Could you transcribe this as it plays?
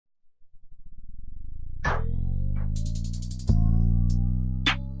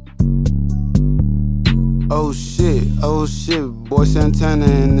Oh shit, boy Santana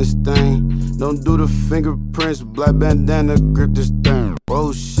in this thing. Don't do the fingerprints, black bandana, grip this thing.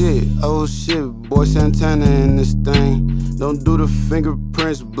 Oh shit, boy Santana in this thing. Don't do the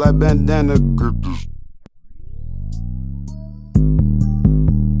fingerprints, black bandana, grip this.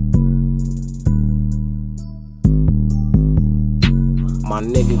 My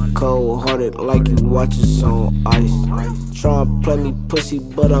nigga cold-hearted like you watching on ice. Tryna play me pussy,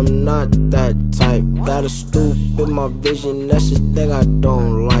 but I'm not that type. Got a stoop in my vision, that's the thing I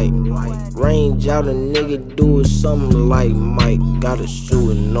don't like. Range out a nigga, do it something like Mike. Gotta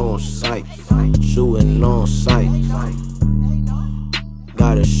shoot it on sight, shooting on sight.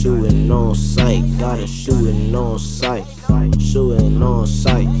 Gotta shoot it on sight, gotta shoot it on sight, shooting on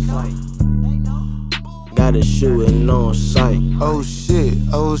sight. Gotta shoot it on sight. Oh shit,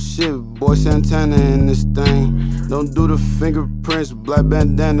 boy Santana in this thing. Don't do the fingerprints, black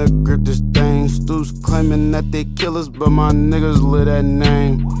bandana, grip this thing. Stoops claiming that they killers, but my niggas live that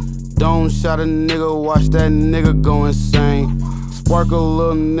name. Don't shot a nigga, watch that nigga go insane. Spark a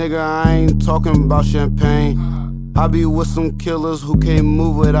little nigga, I ain't talking about champagne. I be with some killers who can't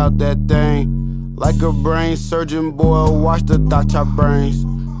move without that thing. Like a brain surgeon, boy, watch the dot chop brains.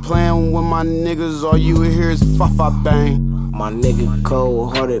 Playing with my niggas, all you hear is fa-fa bang. My nigga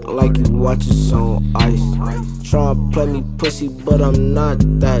cold-hearted like you watching on ice. Tryna play me pussy, but I'm not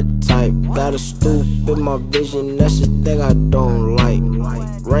that type. Got a stoop in my vision, that's the thing I don't like.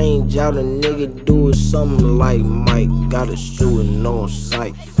 Range out a nigga, do it something like Mike. Gotta shoot it on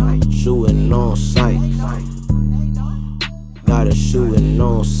sight, shooting on sight. Gotta shoot it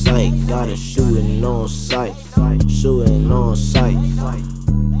on sight, gotta shoot it on sight, shooting on sight.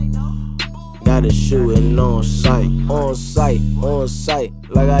 Gotta shoot it on sight,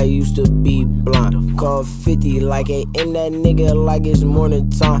 like I used to be blind. Call 50 like ain't in that nigga like it's morning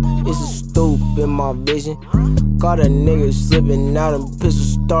time. It's a stoop in my vision. Caught a nigga slipping out and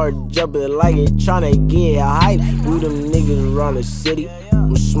pistol start jumping like it tryna get hype. We them niggas around the city,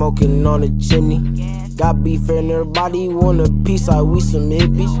 I'm smoking on the chimney. Got beef and everybody want a piece like we some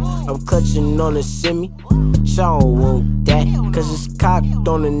hippies. I'm clutching on a semi. Y'all don't want that, cause it's cocked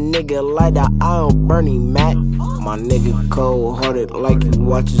on a nigga like the Iron Bernie Mac. My nigga cold-hearted like you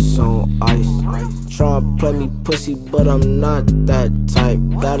watching on ice. Tryna play me pussy, but I'm not that type.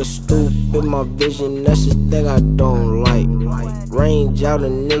 Got a stoop in my vision, that's the thing I don't like. Range out a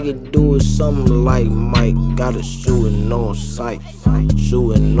nigga, do it something like Mike. Gotta shoot it on sight,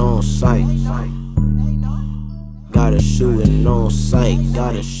 shooting on sight. Gotta shoot it on sight,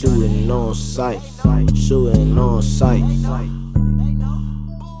 gotta shoot it on sight, shooting on sight.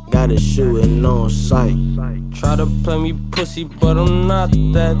 Gotta shoot it on sight. Try to play me pussy, but I'm not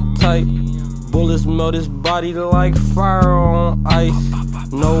that type. Bullets melt his body like fire on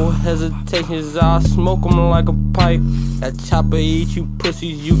ice. No hesitations, I smoke him like a pipe. That chopper eat you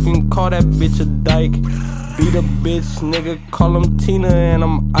pussies, you can call that bitch a dyke. Beat a bitch, nigga, call him Tina and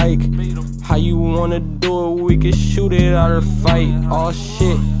I'm Ike. How you wanna do it, we can shoot it out or fight. All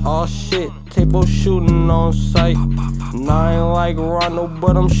shit, TayFoe shooting on sight. I ain't like Rondo,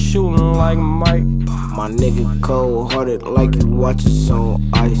 but I'm shooting like Mike. My nigga cold-hearted like you watching on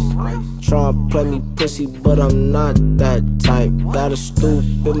ice. Tryna play me pussy, but I'm not that type. Got a stoop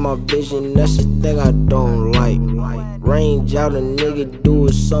in my vision, that's the thing I don't like. Range out a nigga, do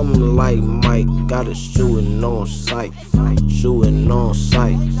it something like Mike. Gotta shoot it on sight, shooting on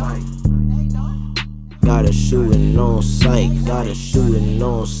sight. Gotta shoot it on sight, gotta shoot it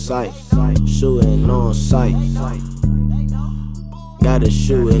on sight, shooting on sight. Gotta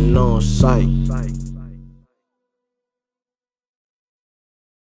shoot it on sight.